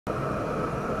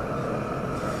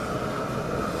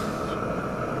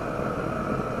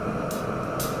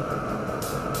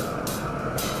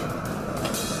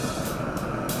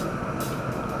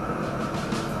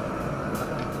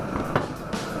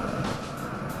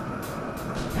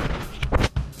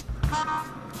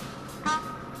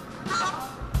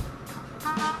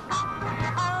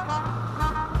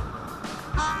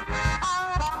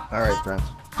friends.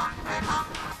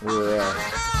 We're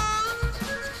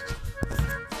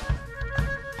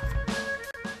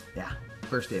yeah,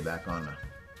 first day back on the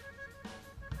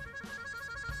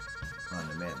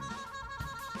mend.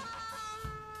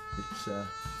 It's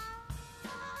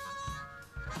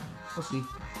we'll see.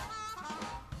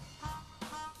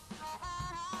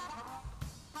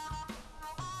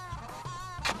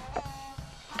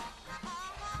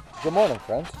 Good morning,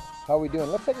 friends. How are we doing?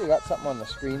 Looks like we got something on the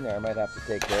screen there I might have to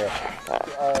take care of.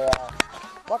 Our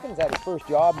Buckin's had his first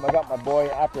job, and I got my boy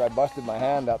after I busted my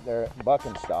hand up there at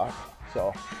Buckin stock.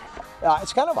 So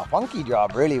it's kind of a funky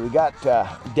job, really. We got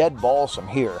dead balsam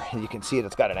here. You can see it.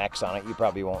 It's got an X on it. You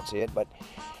probably won't see it, but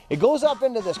it goes up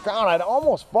into this crown. I'd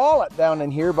almost fall it down in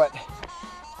here, but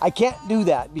I can't do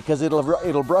that because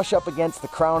it'll brush up against the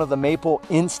crown of the maple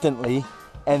instantly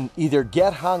and either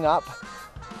get hung up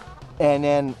and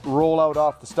then roll out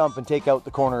off the stump and take out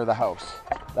the corner of the house.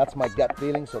 That's my gut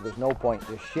feeling, so there's no point.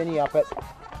 Just shinny up it,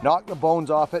 knock the bones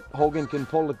off it. Hogan can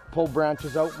pull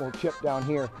branches out and we'll chip down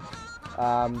here.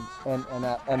 And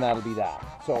that'll be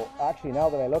that. So actually, now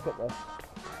that I look at this,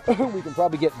 we can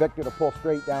probably get Victor to pull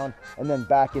straight down and then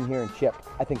back in here and chip.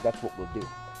 I think that's what we'll do.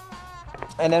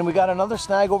 And then we got another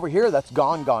snag over here that's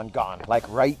gone, like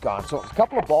right gone. So it's a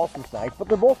couple of balsam snags, but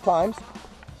they're both climbs.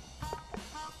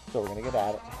 So we're gonna get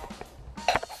at it.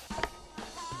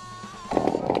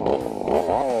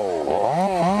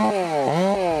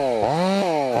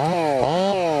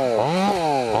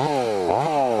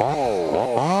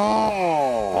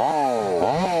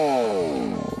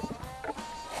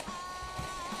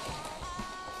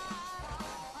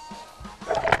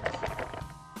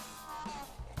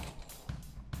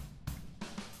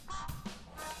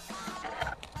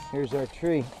 Here's our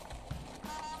tree.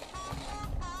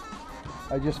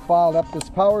 I just filed up this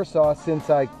power saw since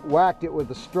I whacked it with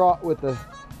the straw, with the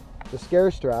scare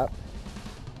strap.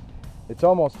 It's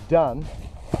almost done.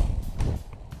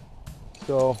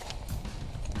 So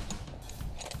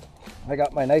I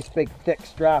got my nice big thick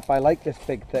strap. I like this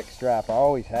big thick strap. I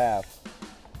always have.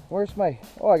 Where's my,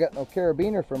 oh, I got no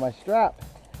carabiner for my strap.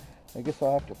 I guess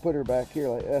I'll have to put her back here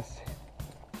like this.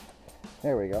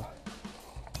 There we go.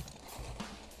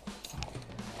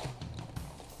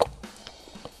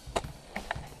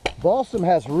 Balsam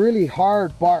has really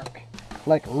hard bark,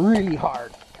 like really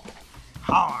hard.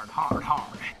 Hard.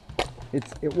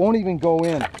 It won't even go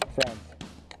in, friends.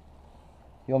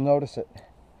 You'll notice it.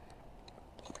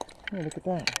 Hey, look at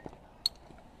that.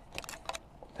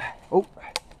 Oh,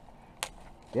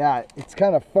 yeah, it's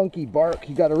kind of funky bark.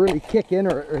 You got to really kick in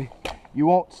or you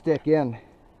won't stick in.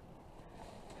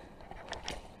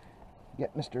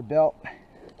 Get Mr. Belt.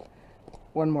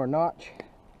 One more notch.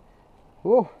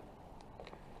 Whoa.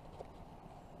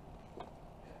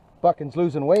 Buckin's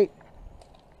losing weight.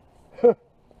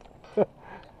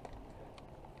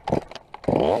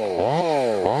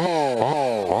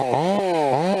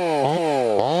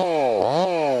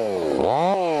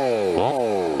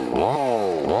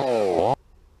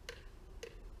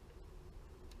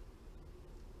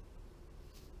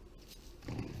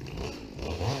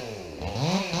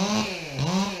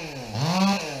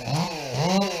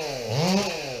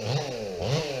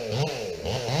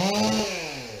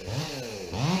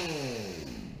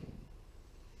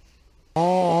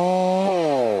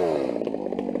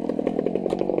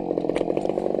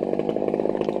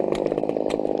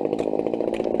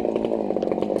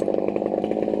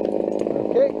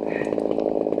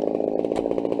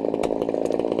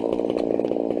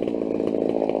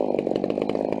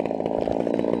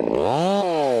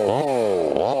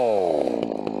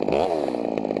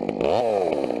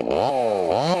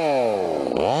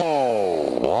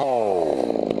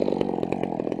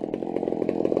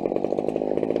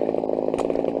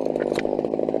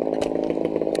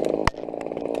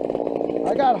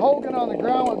 I got Hogan on the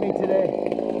ground with me today.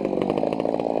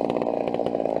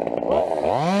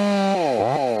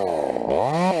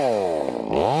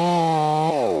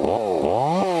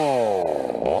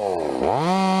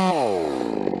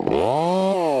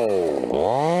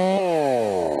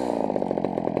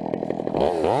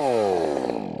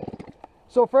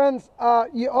 So friends,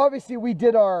 obviously we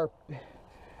did our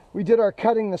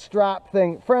cutting the strap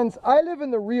thing. Friends, I live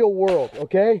in the real world,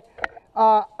 okay?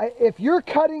 If you're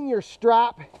cutting your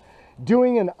strap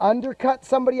doing an undercut,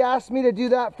 somebody asked me to do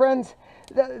that, friends,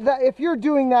 if you're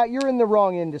doing that, you're in the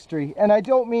wrong industry. And I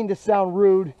don't mean to sound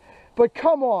rude, but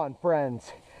come on,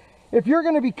 friends. If you're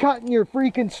going to be cutting your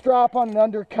freaking strap on an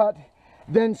undercut,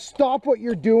 then stop what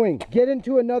you're doing. Get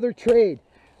into another trade.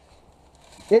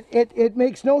 It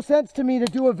makes no sense to me to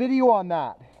do a video on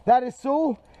that. That is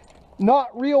so not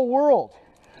real world.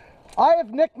 I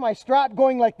have nicked my strap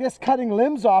going like this, cutting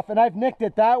limbs off, and I've nicked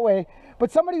it that way.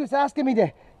 But somebody was asking me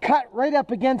to cut right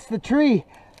up against the tree.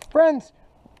 Friends,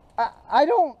 I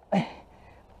don't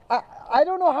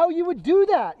know how you would do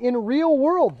that in real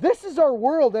world. This is our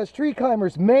world as tree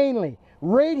climbers, mainly,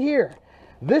 right here.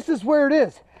 This is where it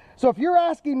is. So if you're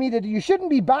asking me to, you shouldn't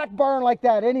be back barring like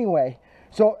that anyway.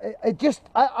 So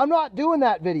I'm not doing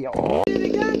that video. There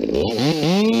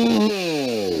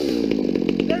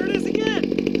it is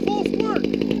again, full squirt,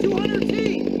 200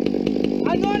 feet.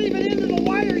 I'm not even into the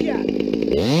wire yet.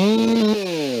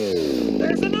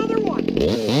 There's another one.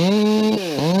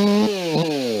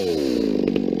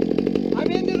 I'm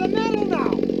into the metal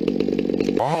now.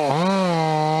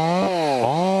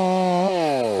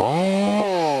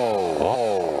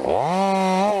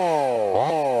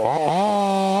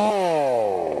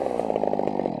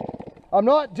 I'm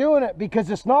not doing it because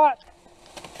it's not,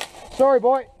 sorry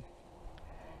boy,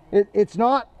 it's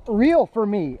not real for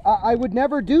me. I would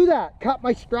never do that, cut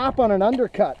my strap on an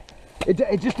undercut.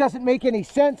 It just doesn't make any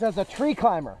sense as a tree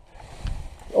climber.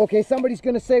 Okay, somebody's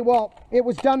gonna say, well, it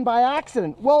was done by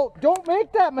accident. Well, don't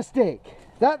make that mistake.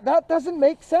 That doesn't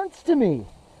make sense to me.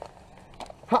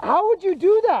 How would you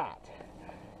do that?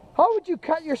 How would you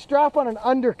cut your strap on an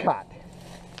undercut?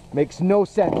 Makes no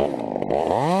sense.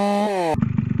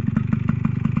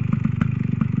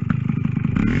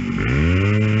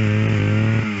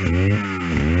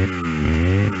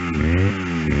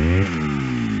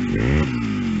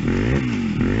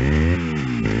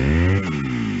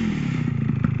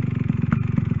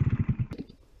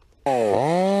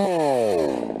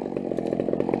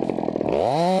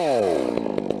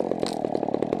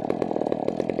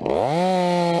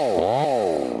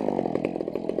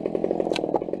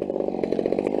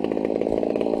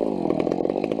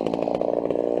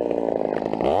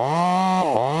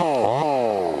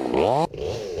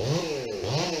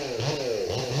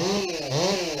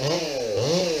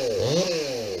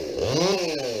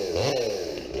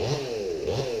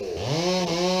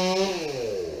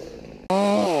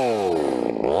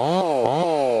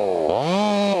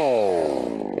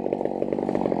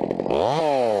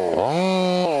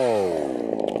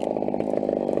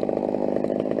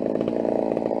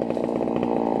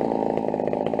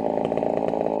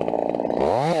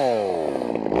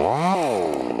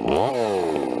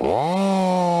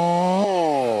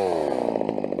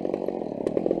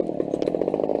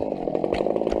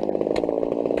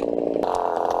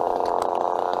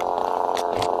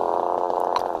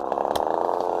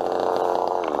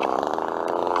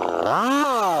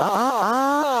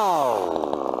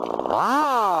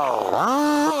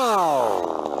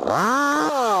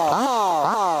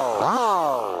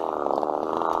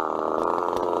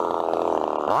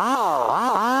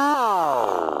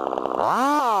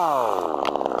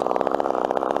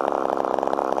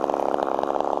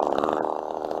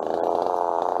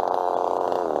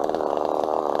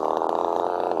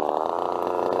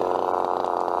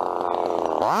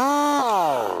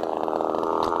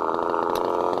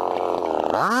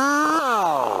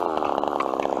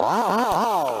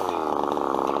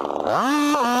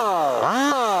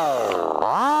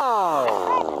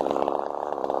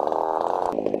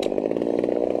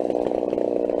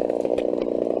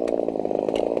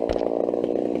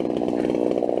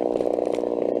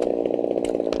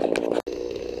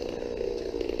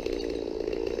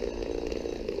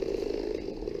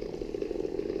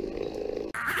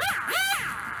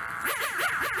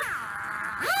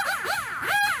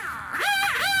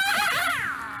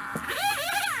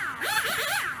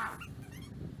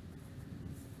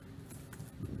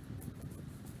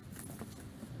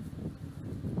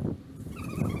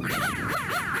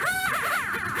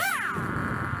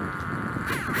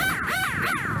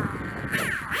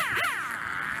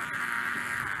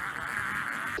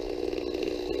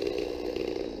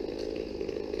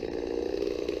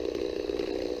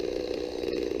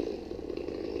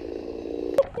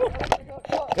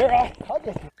 Here, I'll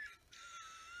just...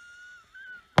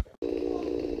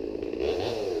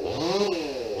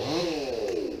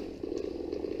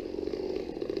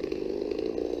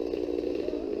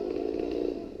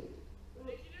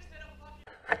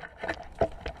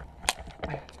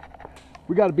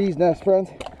 We got a bee's nest, friends,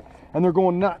 and they're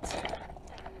going nuts.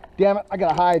 Damn it, I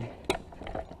gotta hide.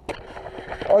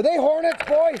 Are they hornets,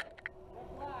 boy?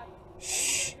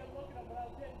 Shh.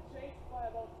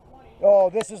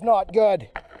 Oh, this is not good.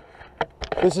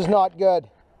 This is not good.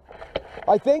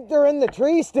 I think they're in the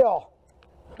tree still.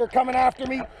 They're coming after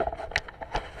me.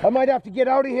 I might have to get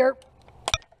out of here.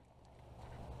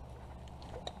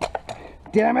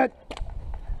 Damn it.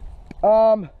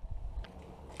 Look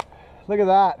at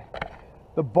that.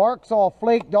 the bark's all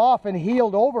flaked off and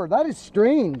healed over. That is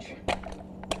strange.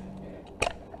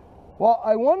 Well,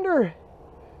 I wonder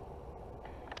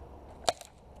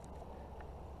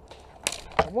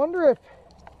if,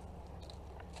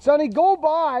 Sonny,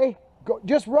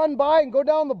 just run by and go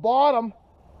down the bottom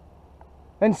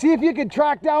and see if you can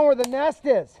track down where the nest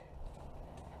is.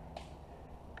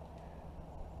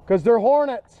 Because they're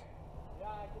hornets. Yeah,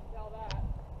 I can tell that.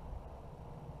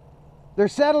 They're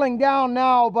settling down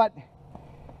now, but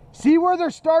see where they're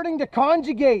starting to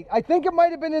conjugate. I think it might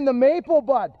have been in the maple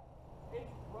bud. It's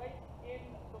right in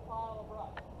the pile of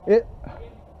brush. It,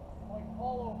 Like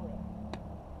all over it.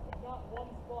 There's not one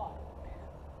spot.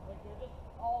 Like they're just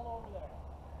all over there.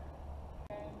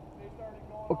 And they started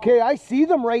going okay, I see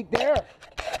them right there.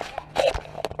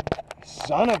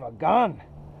 Son of a gun.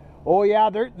 Oh yeah,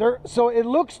 they're so it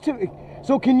looks to,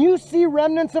 so can you see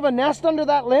remnants of a nest under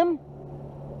that limb?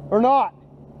 Or not?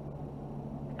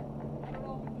 I don't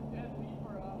know if it's a dead leaf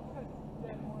or a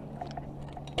dead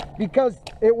hornet. Because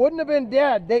it wouldn't have been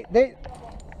dead. They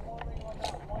Swarming on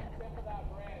that one tip of that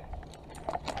branch.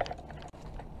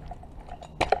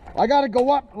 I gotta go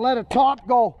up and let a top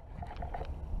go.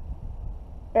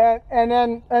 And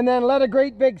then let a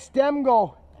great big stem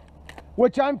go,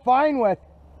 which I'm fine with.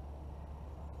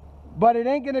 But it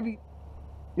ain't gonna be,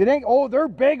 oh, they're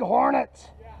big hornets.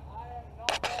 Yeah, I am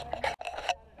not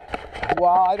letting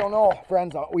Well, I don't know,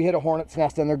 friends. We hit a hornet's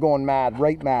nest and they're going mad,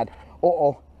 right mad.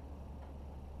 Uh-oh.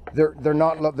 They're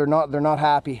not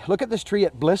happy. Look at this tree,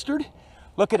 it blistered.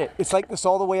 Look at it. It's like this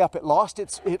all the way up. It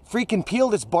freaking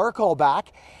peeled its bark all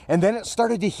back, and then it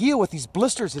started to heal with these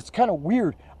blisters. It's kind of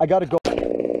weird. I gotta go.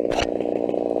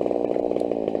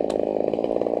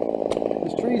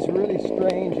 This tree's really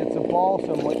strange. It's a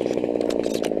balsam, which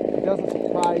it doesn't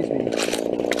surprise me.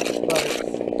 But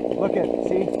look at,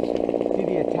 see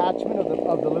the attachment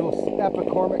of the little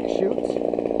epicormic shoots.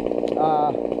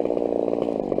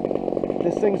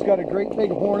 This thing's got a great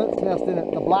big hornet's nest in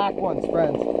it. The black ones,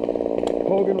 friends.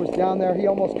 Hogan was down there. He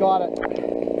almost got it,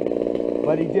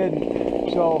 but he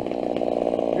didn't. So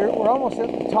we're almost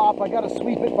at the top. I got to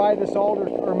sweep it by this alder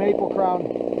or maple crown.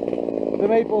 The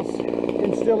maple's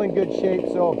still in good shape,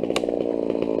 so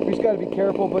we just got to be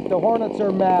careful. But the hornets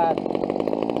are mad,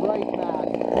 right mad.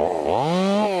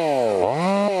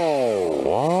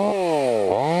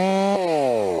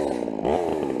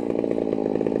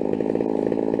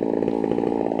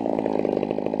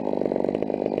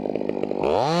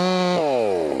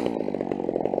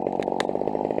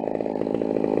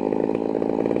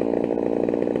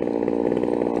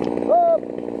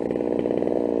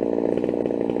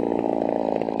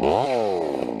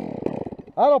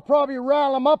 That'll probably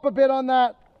rile them up a bit on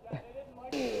that. Yeah, they didn't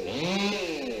like it.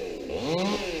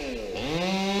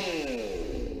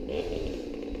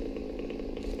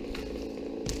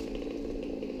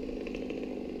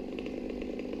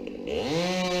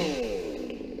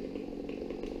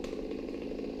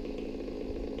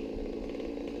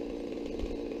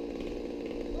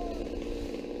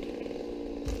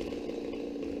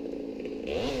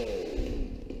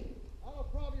 That'll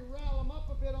probably rile them up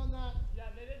a bit on that. Yeah,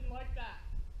 they didn't like that.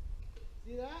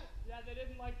 See that? Yeah, they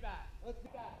didn't like that.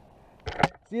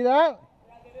 See that?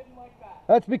 Yeah, they didn't like that.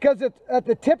 That's because it's at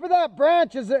the tip of that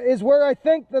branch is where I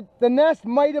think that the nest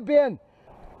might have been.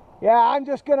 Yeah, I'm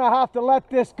just gonna have to let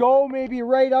this go, maybe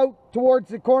right out towards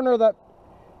the corner of the. Is it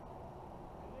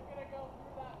gonna go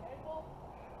through that maple?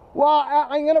 Well,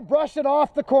 I'm gonna brush it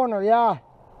off the corner, yeah.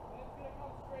 Then it's gonna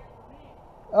come straight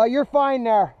for me. You're fine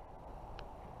there.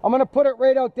 I'm gonna put it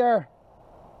right out there.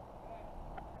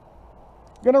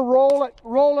 Gonna roll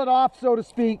it off, so to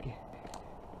speak.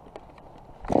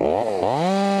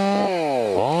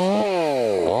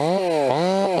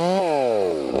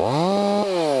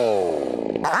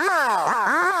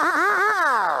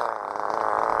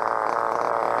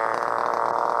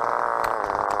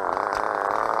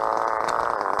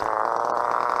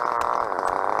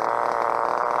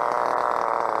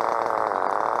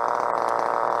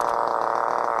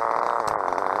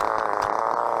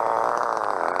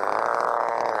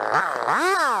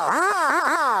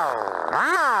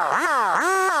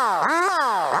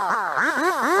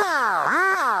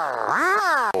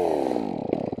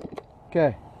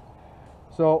 Okay,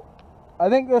 so I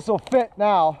think this will fit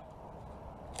now.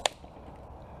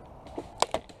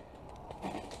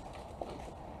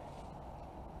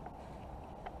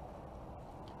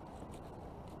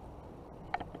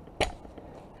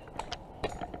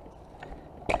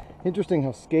 Interesting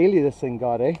how scaly this thing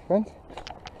got, eh, friends?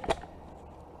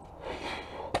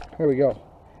 There we go.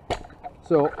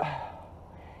 So,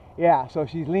 yeah, so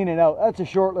she's leaning out. That's a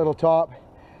short little top.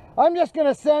 I'm just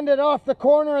gonna send it off the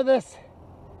corner of this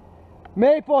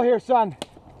Maple here, son.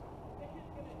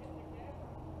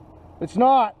 It's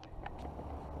not.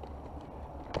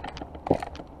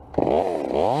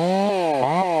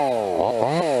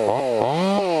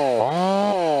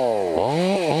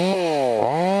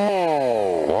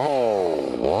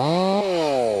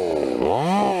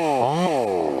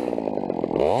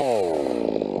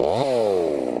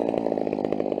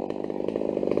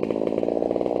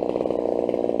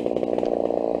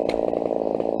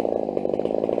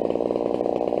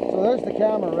 So there's the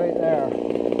camera right there.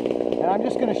 And I'm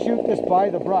just going to shoot this by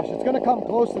the brush. It's going to come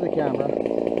close to the camera.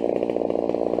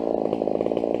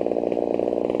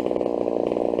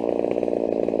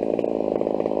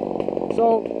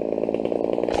 So,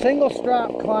 single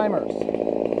strap climbers,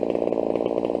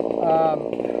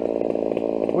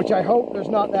 which I hope there's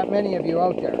not that many of you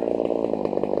out there.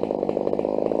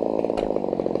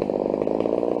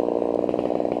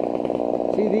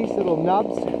 See these little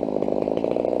nubs?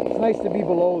 It's nice to be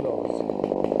below those.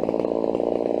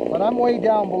 But I'm way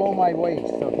down below my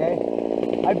waist, okay?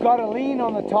 I've got a lean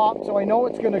on the top, so I know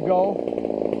it's going to go.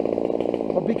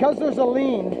 But because there's a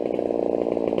lean,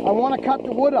 I want to cut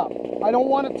the wood up. I don't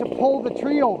want it to pull the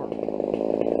tree over.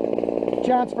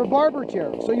 Chance for barber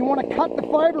chair. So you want to cut the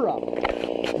fiber up.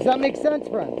 Does that make sense,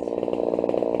 friends?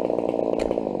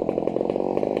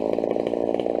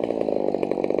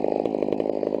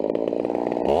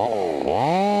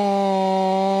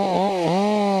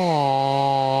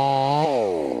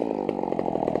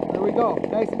 There we go.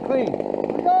 Nice and clean.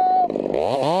 Here we go.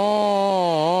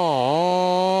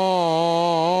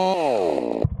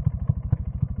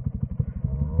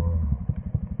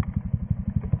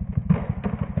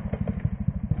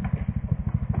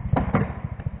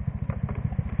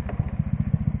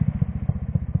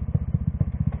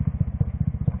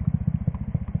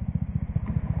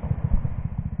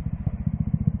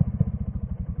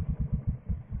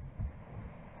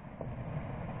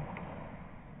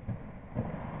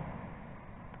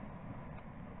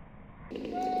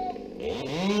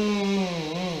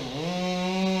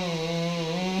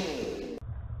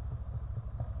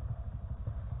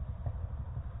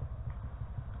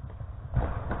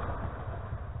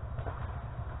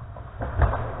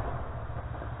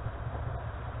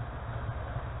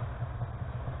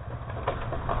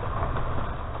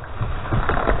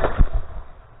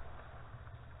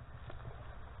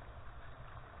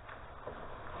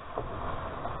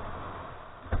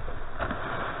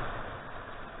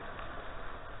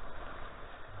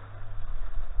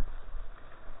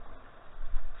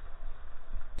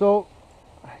 So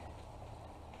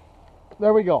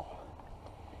there we go.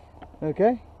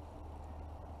 Okay,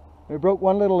 we broke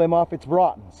one little limb off. It's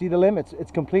rotten. See the limb?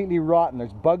 It's completely rotten.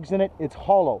 There's bugs in it. It's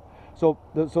hollow. So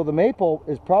the maple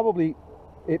is probably,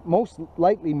 it most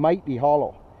likely might be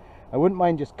hollow. I wouldn't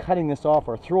mind just cutting this off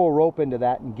or throw a rope into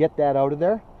that and get that out of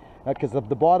there, because the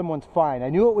bottom one's fine. I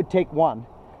knew it would take one,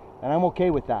 and I'm okay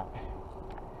with that.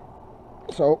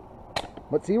 So,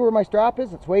 but see where my strap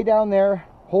is? It's way down there.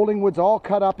 Holding wood's all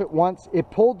cut up at once. It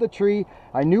pulled the tree.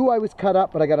 I knew I was cut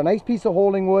up, but I got a nice piece of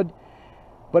holding wood.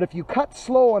 But if you cut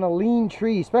slow on a lean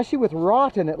tree, especially with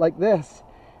rot in it like this,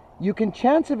 you can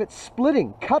chance of it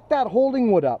splitting. Cut that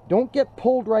holding wood up. Don't get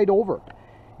pulled right over.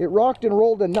 It rocked and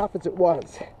rolled enough as it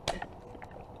was.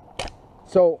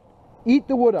 So eat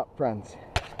the wood up, friends.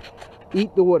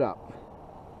 Eat the wood up.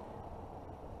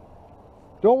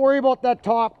 Don't worry about that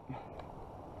top.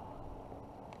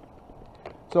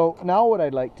 So now what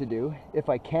I'd like to do, if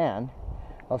I can,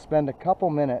 I'll spend a couple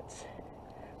minutes.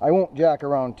 I won't jack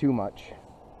around too much,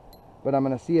 but I'm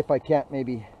going to see if I can't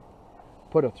maybe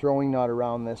put a throwing knot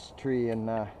around this tree and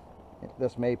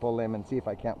this maple limb and see if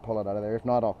I can't pull it out of there. If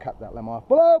not, I'll cut that limb off.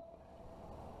 Pull up!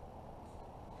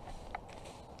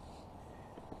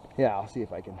 Yeah, I'll see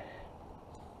if I can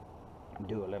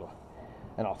do a little,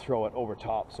 and I'll throw it over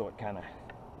top so it kind of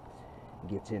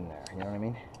gets in there, you know what I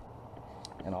mean?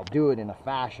 And I'll do it in a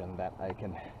fashion that I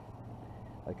can,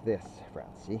 like this,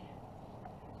 friends, see?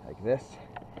 Like this.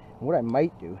 And what I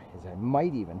might do is I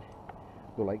might even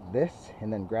go like this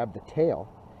and then grab the tail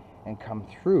and come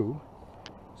through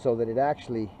so that it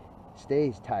actually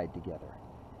stays tied together.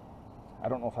 I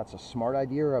don't know if that's a smart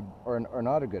idea or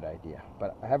not a good idea,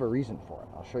 but I have a reason for it.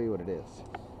 I'll show you what it is.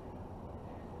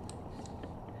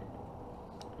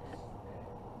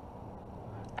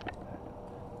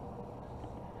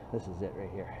 This is it right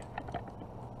here.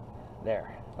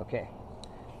 There. Okay.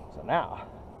 So now,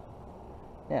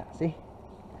 yeah, see?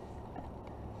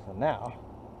 So now,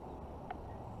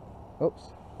 oops,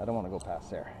 I don't want to go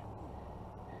past there.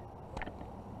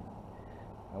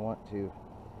 I want to,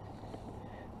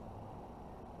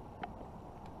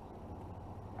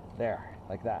 there,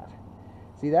 like that.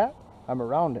 See that? I'm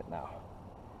around it now.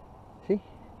 See?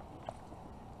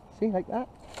 See, like that?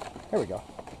 There we go.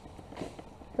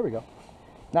 Here we go.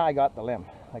 Now I got the limb.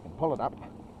 I can pull it up.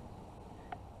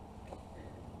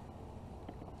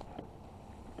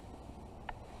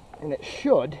 And it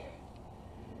should,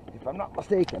 if I'm not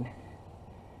mistaken,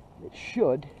 it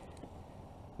should,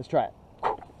 let's try it.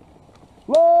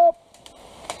 Whoop!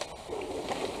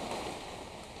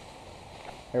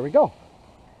 There we go.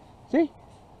 See?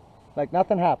 Like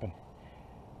nothing happened.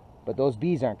 But those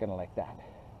bees aren't going to like that.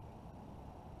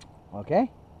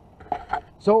 Okay?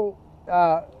 So,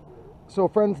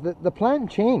 friends, the plan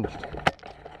changed.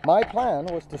 My plan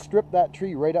was to strip that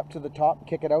tree right up to the top,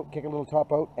 kick it out, kick a little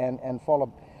top out, and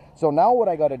follow. So now what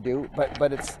I got to do,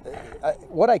 but it's,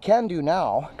 what I can do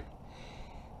now,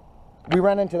 we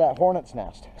ran into that hornet's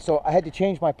nest. So I had to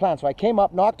change my plan. So I came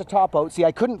up, knocked the top out. See,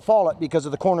 I couldn't fall it because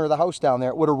of the corner of the house down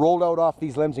there. It would have rolled out off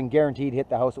these limbs and guaranteed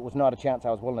hit the house. It was not a chance I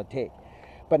was willing to take.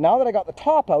 But now that I got the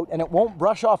top out and it won't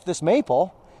brush off this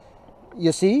maple,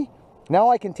 you see, now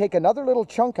I can take another little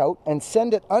chunk out and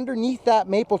send it underneath that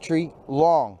maple tree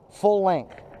long, full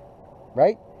length,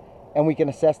 right? And we can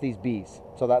assess these bees.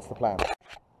 So that's the plan.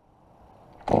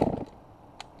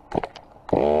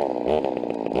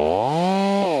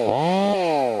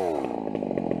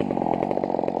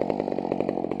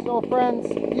 So friends,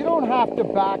 you don't have to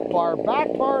back bar.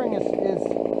 Back barring this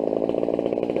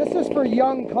is for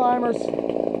young climbers.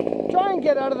 Try and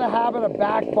get out of the habit of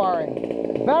back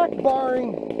barring. Back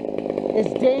barring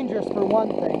is dangerous for one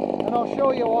thing, and I'll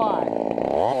show you why.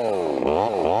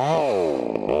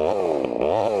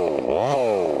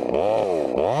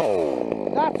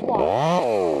 That's why.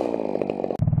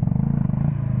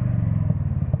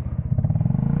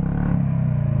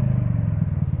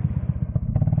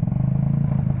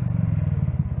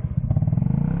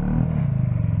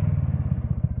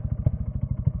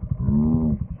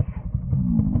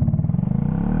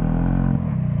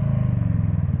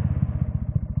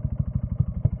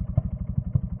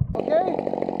 Okay?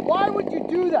 Why would you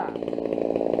do that?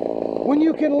 When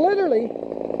you can literally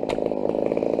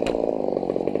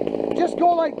just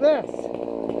go like this.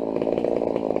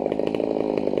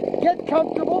 Get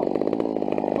comfortable.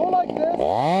 Go like this.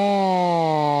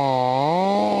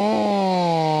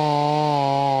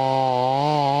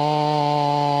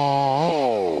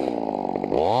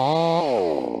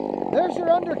 There's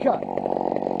your undercut.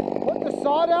 Put the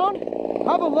saw down.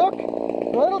 Have a look.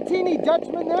 The little teeny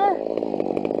Dutchman there.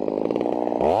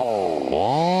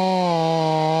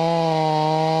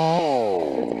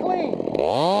 It's clean.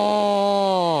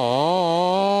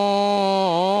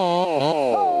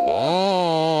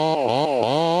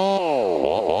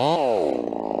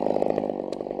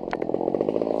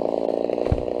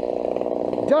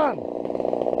 Done.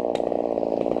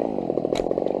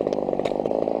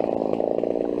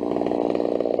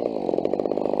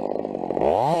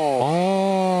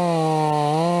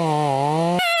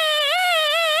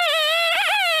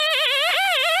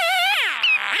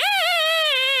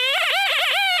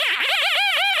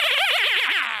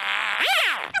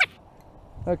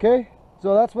 Okay,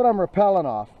 so that's what I'm rappelling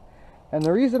off. And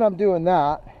the reason I'm doing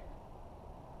that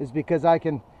is because I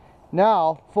can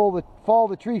now fall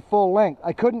the tree full length.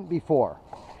 I couldn't before.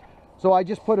 So I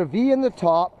just put a V in the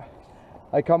top.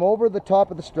 I come over the top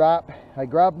of the strap. I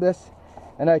grab this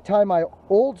and I tie my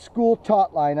old school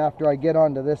taut line after I get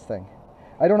onto this thing.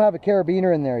 I don't have a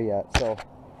carabiner in there yet, so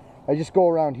I just go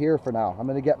around here for now. I'm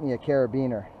going to get me a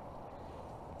carabiner.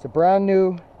 It's a brand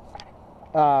new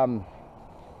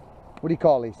what do you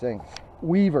call these things?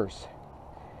 Weavers.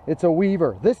 It's a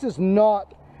weaver. This is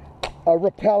not a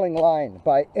rappelling line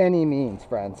by any means,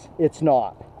 friends. It's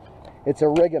not. It's a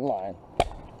rigging line.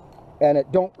 And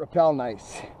it don't rappel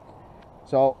nice.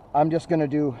 So I'm just going to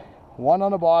do one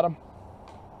on the bottom,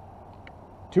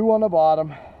 two on the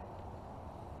bottom,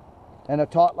 and a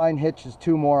taut line hitch is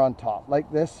two more on top,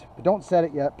 like this. But don't set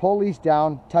it yet. Pull these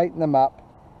down, tighten them up,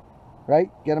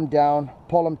 right? Get them down,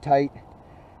 pull them tight.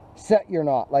 Set your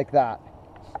knot like that.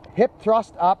 Hip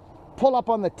thrust up, pull up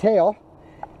on the tail,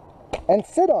 and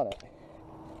sit on it.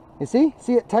 You see?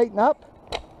 See it tighten up?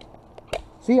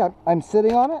 See, I'm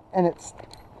sitting on it, and it's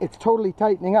totally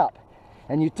tightening up.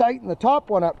 And you tighten the top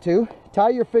one up too, tie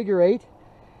your figure 8,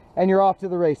 and you're off to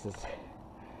the races.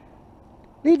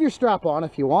 Leave your strap on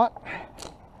if you want.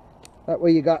 That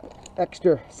way you got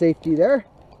extra safety there,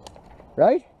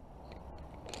 right?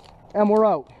 And we're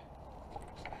out.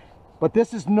 But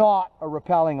this is not a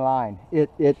rappelling line.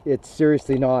 It's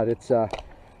seriously not. It's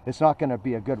not going to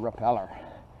be a good rappeller.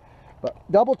 But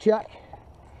double check.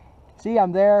 See,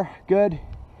 I'm there. Good.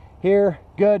 Here.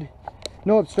 Good.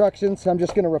 No obstructions. I'm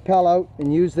just going to rappel out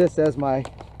and use this as my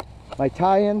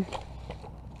tie-in.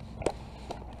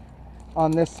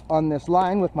 on this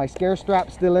line with my scare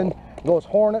strap still in. Those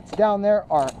hornets down there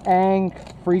are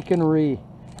freaking-ree.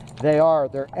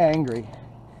 They're angry.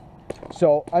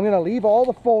 So I'm gonna leave all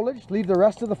the foliage, leave the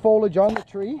rest of the foliage on the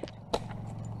tree,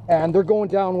 and they're going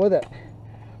down with it.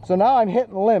 So now I'm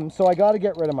hitting limbs, so I gotta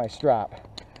get rid of my strap.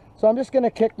 So I'm just gonna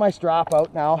kick my strap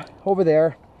out now over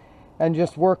there and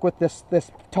just work with this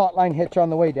taut line hitch on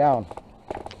the way down.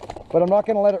 But I'm not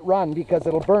gonna let it run because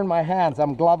it'll burn my hands.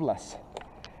 I'm gloveless.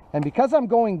 And because I'm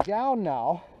going down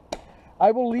now,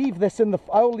 I will leave this in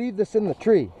the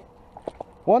tree.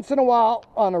 Once in a while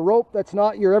on a rope that's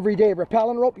not your everyday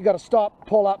rappelling rope, you got to stop,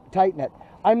 pull up, tighten it.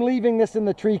 I'm leaving this in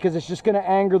the tree because it's just going to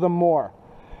anger them more.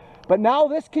 But now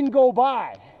this can go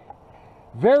by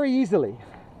very easily.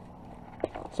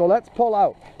 So let's pull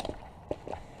out.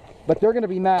 But they're going to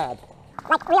be mad.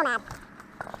 Like real mad.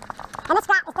 And this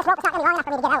rope is not going to be long enough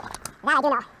for me to get out. That I do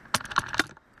know.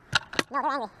 No,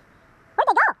 they're angry. Where'd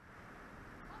they go?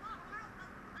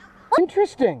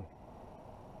 Interesting.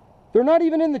 They're not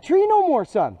even in the tree no more,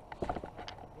 son.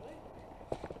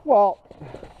 Well,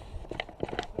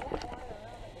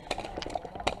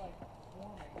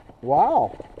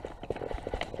 wow.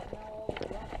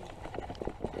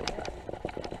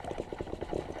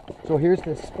 So here's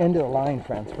this end of the line,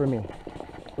 friends, for me,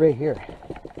 right here.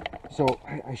 So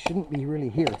I shouldn't be really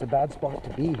here. It's a bad spot to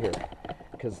be here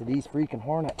because of these freaking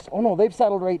hornets. Oh no, they've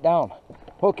settled right down.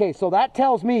 Okay, so that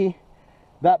tells me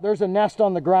that there's a nest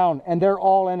on the ground and they're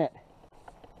all in it.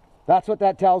 That's what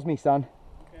that tells me, son.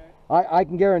 Okay. I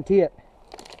can guarantee it.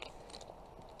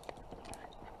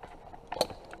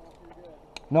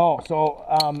 No,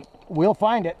 so we'll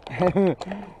find it.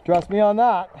 Trust me on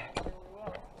that.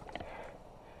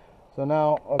 So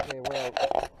now, okay, well,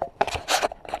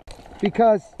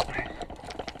 because,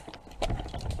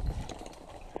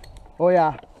 oh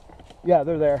yeah,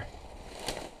 they're there.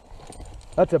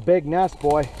 That's a big nest,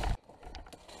 boy.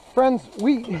 Friends,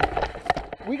 we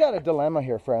got a dilemma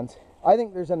here, friends. I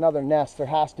think there's another nest. There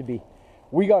has to be.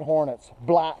 We got hornets,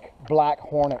 black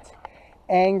hornets,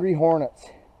 angry hornets.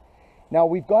 Now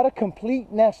we've got a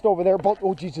complete nest over there. But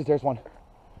oh Jesus, there's one.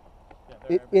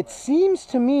 Yeah, it seems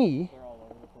to me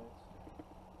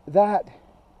that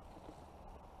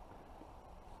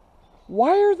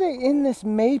why are they in this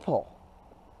maple?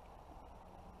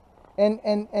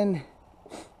 And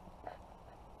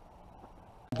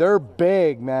they're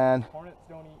big, man. Hornets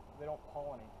don't eat, they don't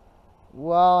pollinate.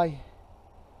 Well,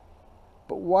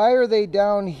 but why are they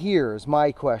down here is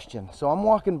my question. So I'm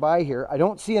walking by here. I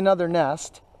don't see another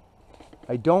nest.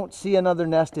 I don't see another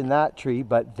nest in that tree,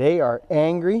 but they are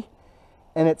angry.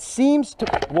 And it seems to,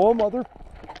 whoa, mother.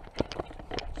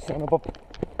 Son of a,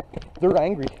 they're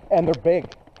angry and they're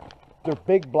big. They're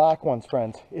big black ones,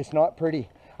 friends. It's not pretty.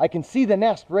 I can see the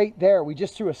nest right there. We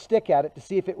just threw a stick at it to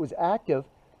see if it was active.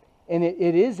 And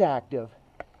it is active.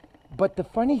 But the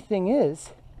funny thing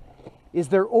is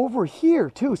they're over here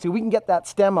too. See, we can get that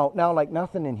stem out now like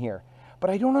nothing in here. But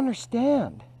I don't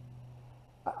understand.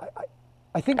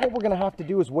 I think what we're going to have to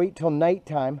do is wait till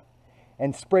nighttime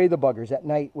and spray the buggers at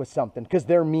night with something because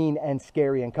they're mean and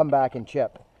scary and come back and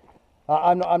chip.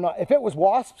 I'm not. If it was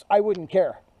wasps, I wouldn't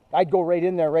care. I'd go right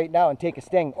in there right now and take a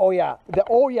sting. Oh yeah.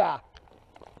 Oh yeah.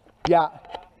 Yeah.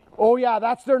 Oh yeah,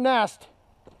 that's their nest.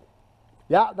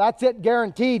 Yeah, that's it,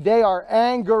 guaranteed. They are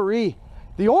angry.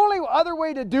 The only other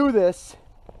way to do this,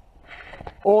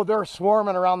 oh, they're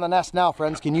swarming around the nest now,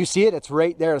 friends. Can you see it? It's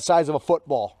right there, the size of a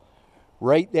football.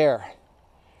 Right there.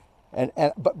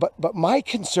 But my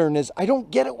concern is I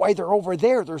don't get it why they're over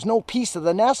there. There's no piece of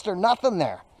the nest or nothing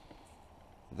there.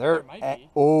 They're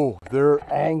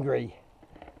angry.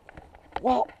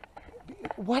 Well,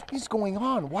 what is going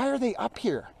on? Why are they up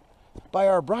here by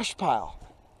our brush pile?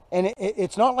 And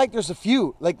it's not like there's a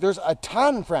few, like there's a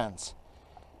ton, friends.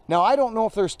 Now, I don't know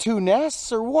if there's two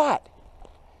nests or what.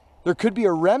 There could be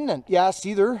a remnant. Yeah,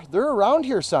 see, they're around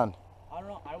here, son. I don't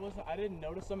know. I didn't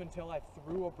notice them until I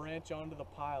threw a branch onto the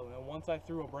pile. And then once I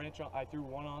threw a branch on, I threw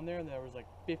one on there and there was like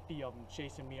 50 of them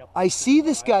chasing me up. I see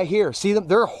this guy here. See them?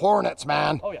 They're hornets,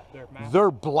 man. Oh yeah, they're massive.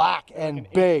 They're black and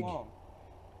like big.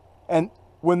 And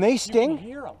when they sting,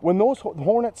 when those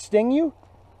hornets sting you,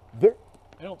 they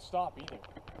don't stop either.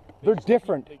 They're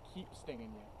different. They keep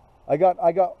stinging you. I got,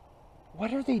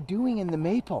 what are they doing in the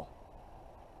maple?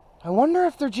 I wonder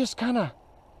if they're just kind of,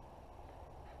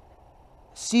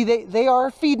 see, they are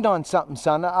feeding on something,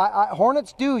 son.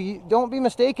 Hornets do, you don't be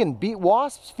mistaken.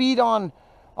 Wasps feed on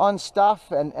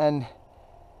stuff and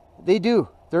they do.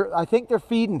 I think they're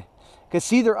feeding. Because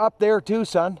see, they're up there too,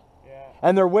 son. Yeah.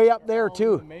 And they're way up there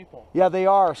too. The maple. Yeah, they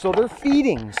are. So they're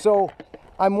feeding. So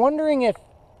I'm wondering if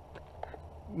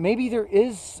maybe there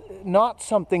is not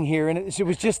something here, and it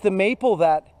was just the maple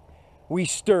that we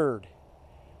stirred.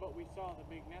 But we saw the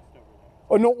big nest over there.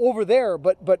 Oh no, over there,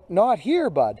 but not here,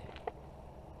 bud.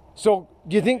 So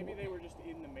do you think? Maybe they were just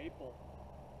in the maple.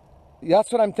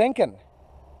 That's what I'm thinking.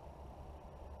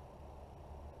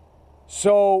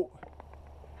 So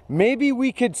maybe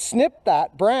we could snip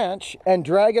that branch and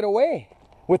drag it away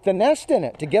with the nest in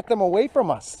it to get them away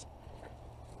from us.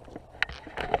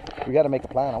 We got to make a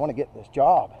plan. I want to get this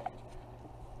job.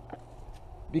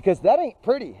 Because that ain't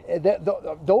pretty.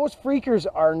 Those freakers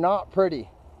are not pretty.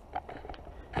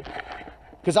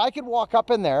 Because I could walk up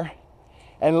in there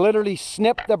and literally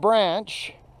snip the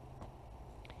branch.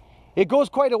 It goes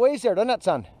quite a ways there, doesn't it,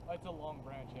 son? It's a long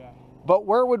branch, yeah. But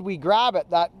where would we grab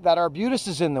it that arbutus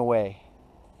is in the way?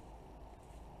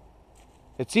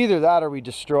 It's either that or we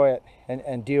destroy it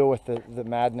and deal with the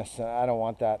madness. I don't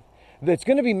want that. It's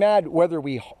going to be mad whether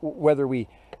we,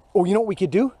 oh, you know what we could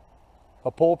do?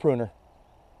 A pole pruner.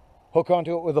 Hook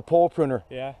onto it with a pole pruner.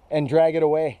 Yeah. And drag it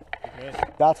away. Good.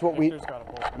 That's what Victor's got a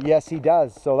pole pruner. Yes, he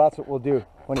does. So that's what we'll do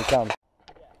when he comes.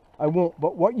 I won't,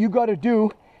 but what you got to do,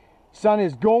 son,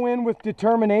 is go in with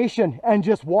determination and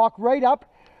just walk right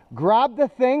up, grab the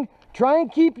thing, try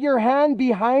and keep your hand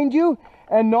behind you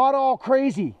and not all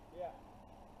crazy. Yeah.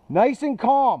 Nice and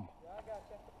calm. Yeah, I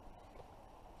gotcha.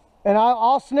 And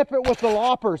I'll snip it with the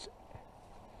loppers.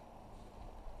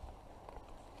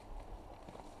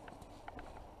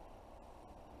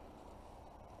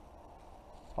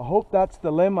 I hope that's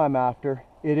the limb I'm after.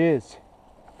 It is.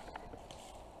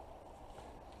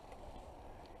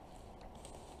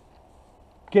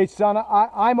 Okay, son,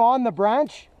 I'm on the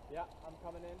branch. Yeah, I'm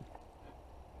coming in.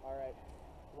 All right.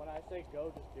 When I say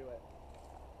go, just do it.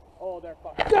 Oh, they're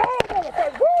fucking. Oh,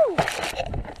 motherfucker! Woo!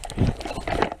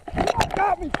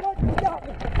 Got me, fucking got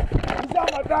me. He's on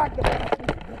my back.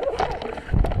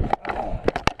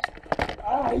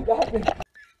 He got me.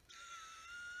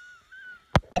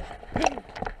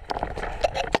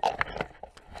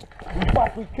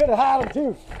 Fuck, we could have had him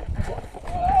too.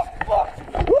 Oh, fuck.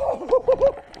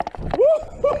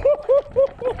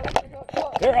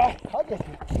 There, I'll get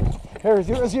you. There,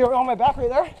 is he on my back right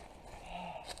there?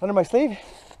 Under my sleeve?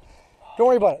 Don't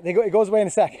worry about it. It goes away in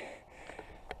a sec.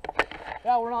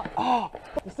 Yeah, we're not. Oh,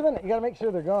 just a minute. You gotta make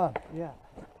sure they're gone. Yeah.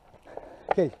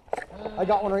 Okay, I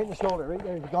got one right in the shoulder. Right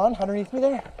there. He's gone underneath me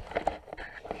there.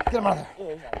 Get him out of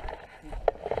there.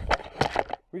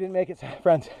 We didn't make it,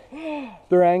 friends.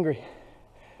 They're angry.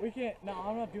 We can't. No,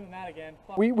 I'm not doing that again.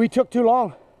 Fuck. We took too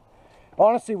long.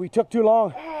 Honestly, we took too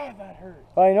long. Ah, that hurt.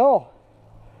 I know.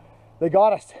 They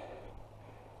got us.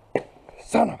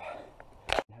 Son of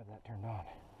a. Have that turned on.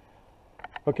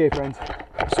 Okay, friends.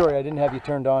 Sorry, I didn't have you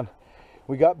turned on.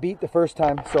 We got beat the first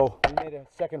time, so we made a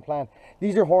second plan.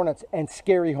 These are hornets, and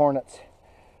scary hornets.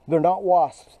 They're not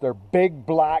wasps. They're big,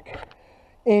 black,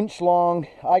 inch long.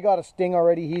 I got a sting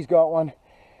already. He's got one.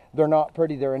 They're not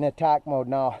pretty. They're in attack mode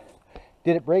now.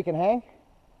 Did it break and hang?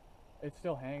 It's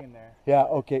still hanging there. Yeah,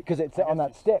 okay, because it's on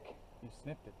that stick. You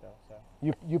snipped it though, so.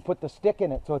 You put the stick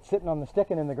in it, so it's sitting on the stick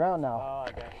and in the ground now. Oh,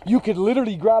 I got it. You could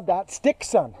literally grab that stick,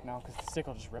 son. No, because the stick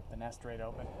will just rip the nest right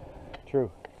open.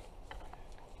 True.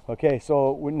 Okay,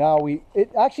 so now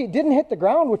it actually didn't hit the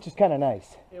ground, which is kind of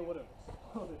nice. It would have.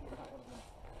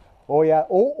 Oh yeah.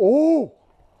 Oh,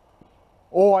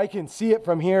 I can see it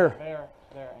from here. They're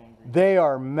angry. They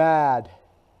are mad.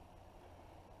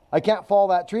 I can't fall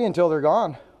that tree until they're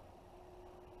gone.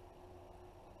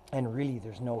 And really,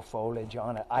 there's no foliage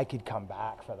on it. I could come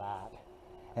back for that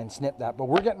and snip that, but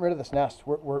we're getting rid of this nest.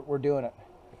 We're doing it.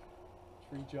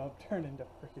 Tree job turned into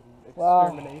freaking Well,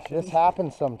 extermination. this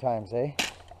happens sometimes, eh?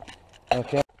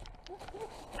 Okay.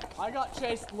 I got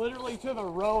chased literally to the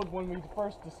road when we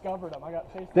first discovered them. I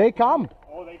got chased. They come.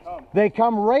 Oh, they come. They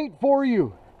come right for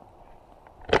you.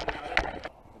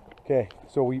 Okay,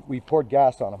 so we poured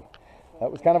gas on them.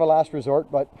 That was kind of a last resort,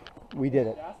 but we did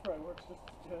it. Gas probably works just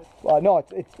as good. Well, no,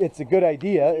 it's a good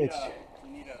idea.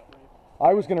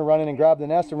 I was going to run in and grab the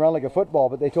nest and run like a football,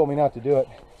 but they told me not to do it.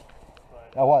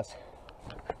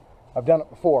 I've done it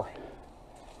before.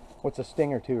 What's a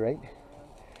sting or two, right?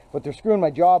 But they're screwing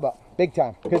my job up big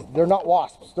time because they're not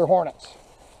wasps, they're hornets,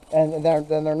 and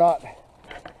they're not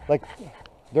like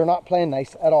they're not playing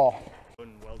nice at all.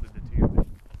 Welded it together.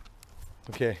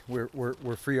 Okay,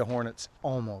 we're free of hornets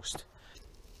almost.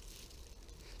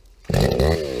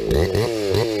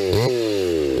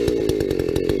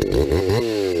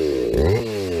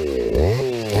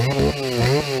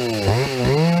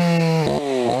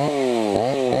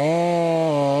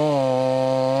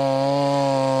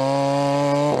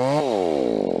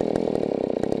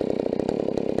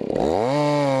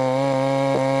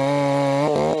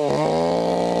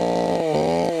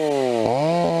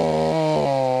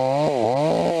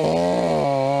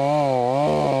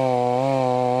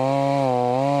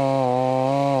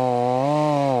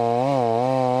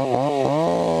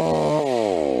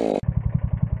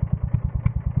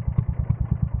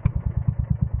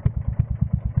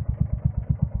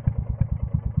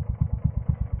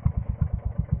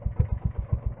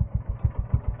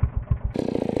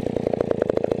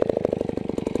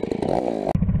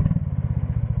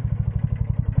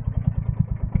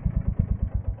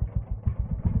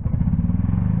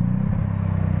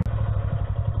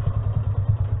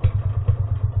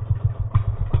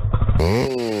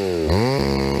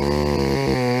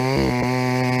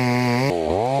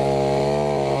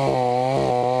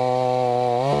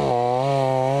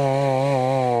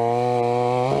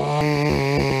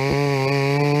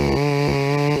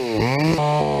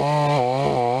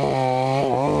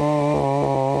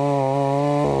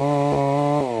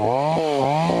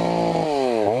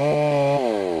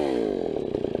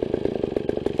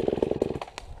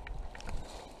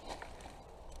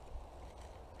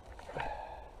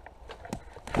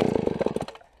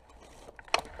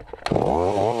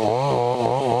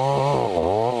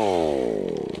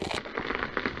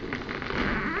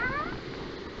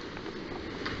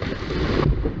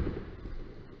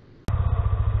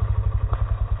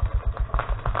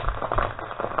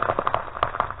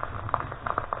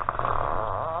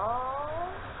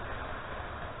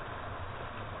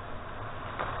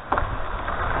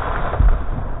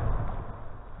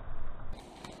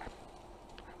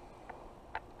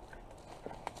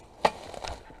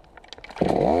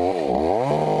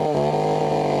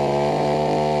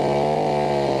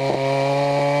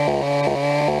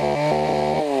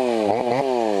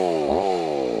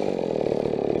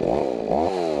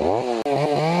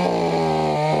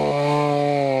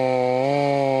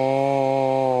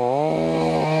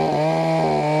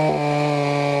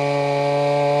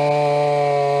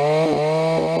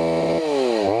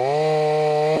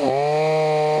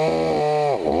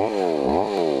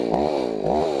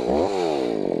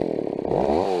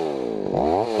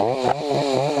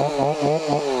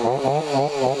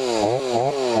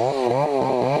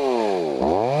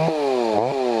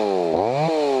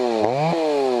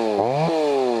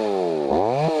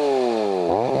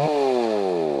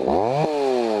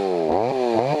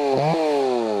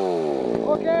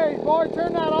 before I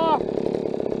turn that off.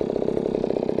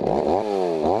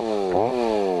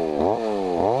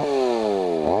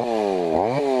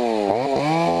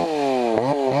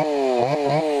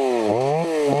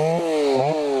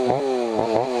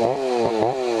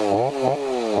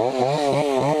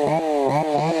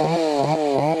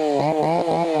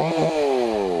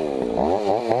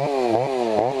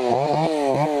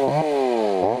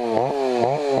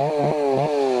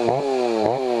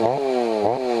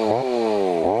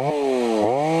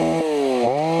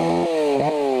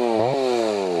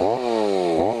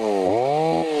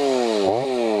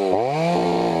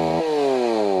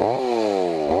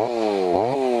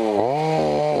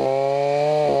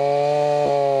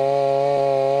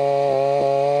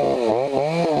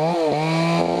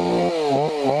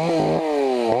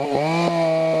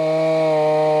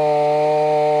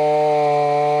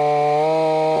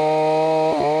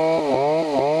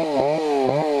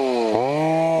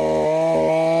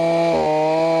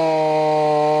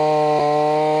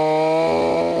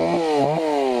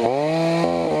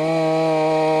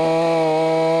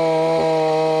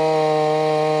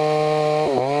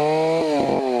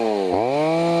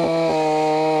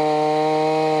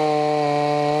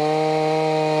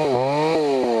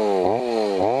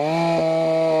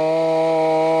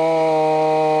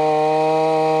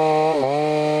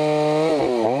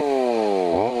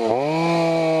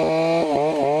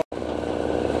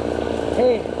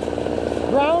 Hey,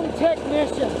 ground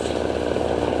technicians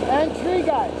and tree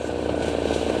guys,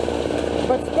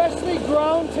 but especially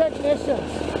ground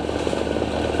technicians,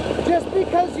 just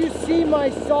because you see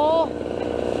my saw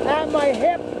at my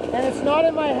hip and it's not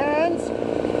in my hands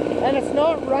and it's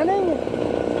not running,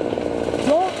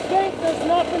 don't think there's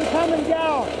nothing coming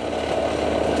down.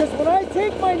 Because when I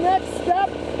take my next step,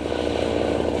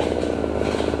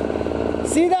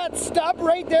 see that stub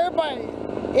right there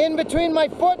in between my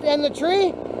foot and the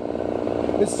tree?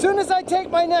 As soon as I take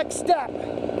my next step,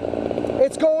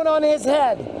 it's going on his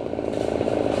head.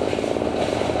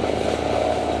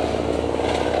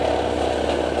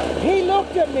 He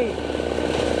looked at me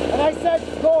and I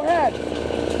said, go ahead.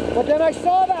 But then I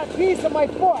saw that piece of my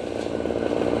foot.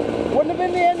 Wouldn't have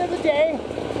been the end of the day,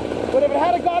 but if it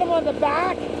had got him on the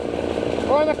back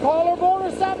or on the collarbone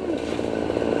or something,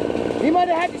 he might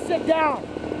have had to sit down.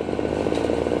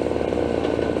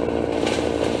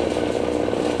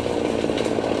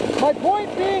 My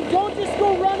point being, don't just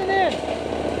go running in.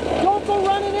 Don't go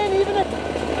running in even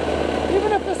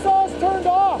if the saw's turned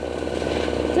off.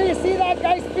 Till you see that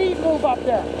guy's feet move up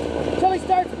there. Till he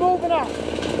starts moving up.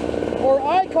 Or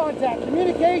eye contact,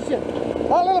 communication.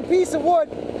 That little piece of wood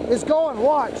is going,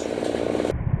 watch.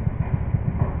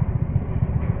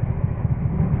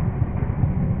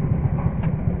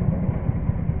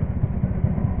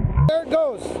 There it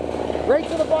goes, right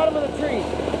to the bottom of the tree.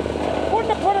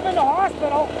 Wouldn't have put him in the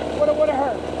hospital, but it would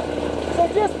have hurt. So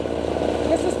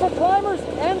this is for climbers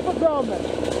and for groundmen.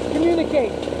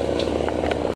 Communicate.